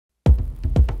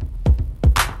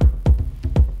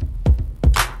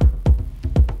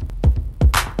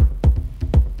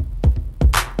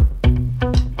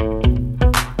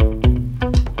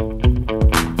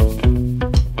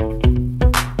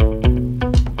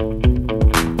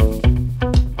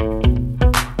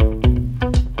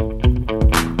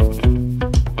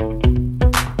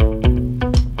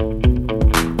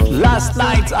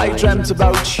I dreamt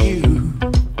about you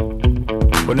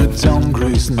when the dawn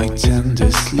grazed my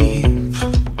tender sleep.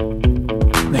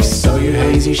 And I saw your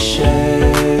hazy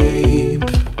shape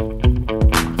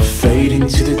fade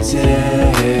into the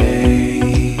day.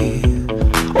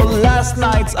 Oh, last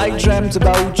night I dreamt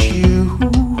about you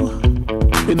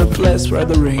in a place where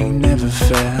the rain never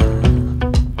fell,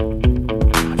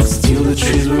 and still the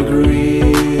trees were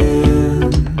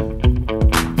green,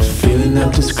 filling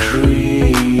up the screen.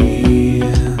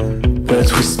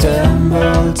 But we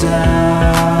stumbled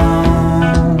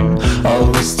down,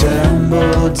 oh we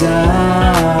stumbled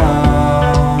down,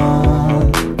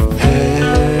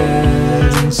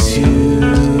 head into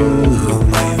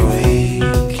my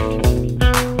wake.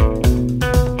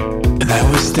 And I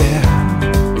was there,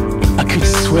 I could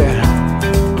swear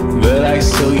that I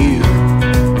saw you.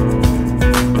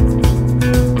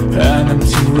 And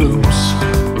empty rooms,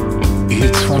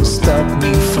 it won't stop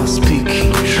me from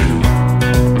speaking true.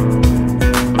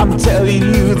 I'm telling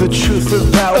you the truth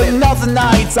about another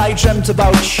night I dreamt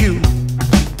about you.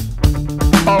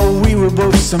 Oh, we were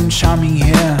both some charming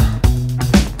hair,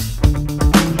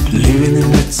 living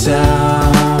in the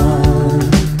town,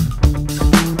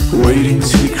 waiting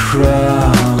to be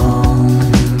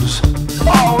crowned.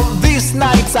 Oh, these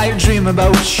nights I dream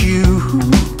about you,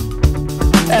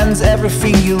 and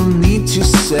everything you'll need to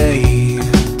say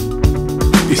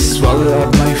is swallow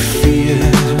up my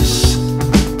fears.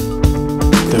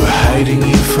 They were hiding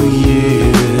here for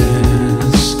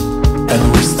years. And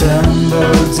we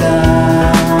stumbled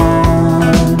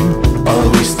down, oh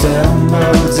we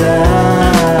stumbled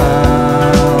down,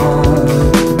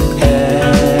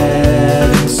 head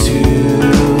into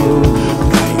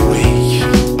my wake.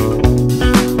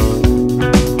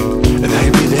 And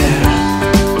I'd be there,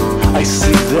 I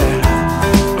sleep there,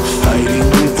 fighting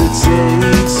with the day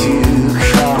to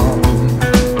come.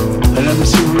 And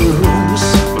empty rooms,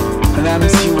 and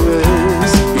empty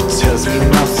words, it tells me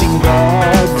nothing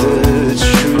but the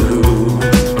truth.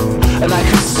 And I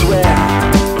could swear,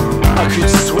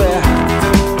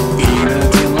 in a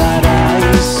dim light I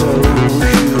saw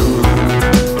you.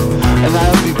 And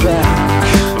I'll be back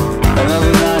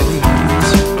another night,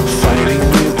 fighting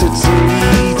with the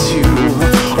day to,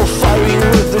 or fighting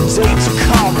with the day to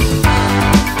come.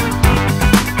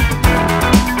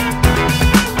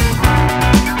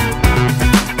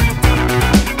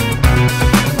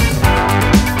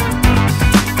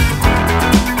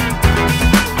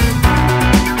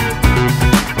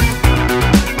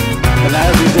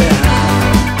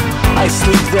 I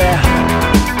sleep there,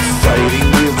 fighting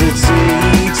with the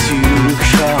day to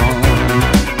come.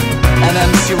 An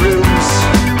empty room.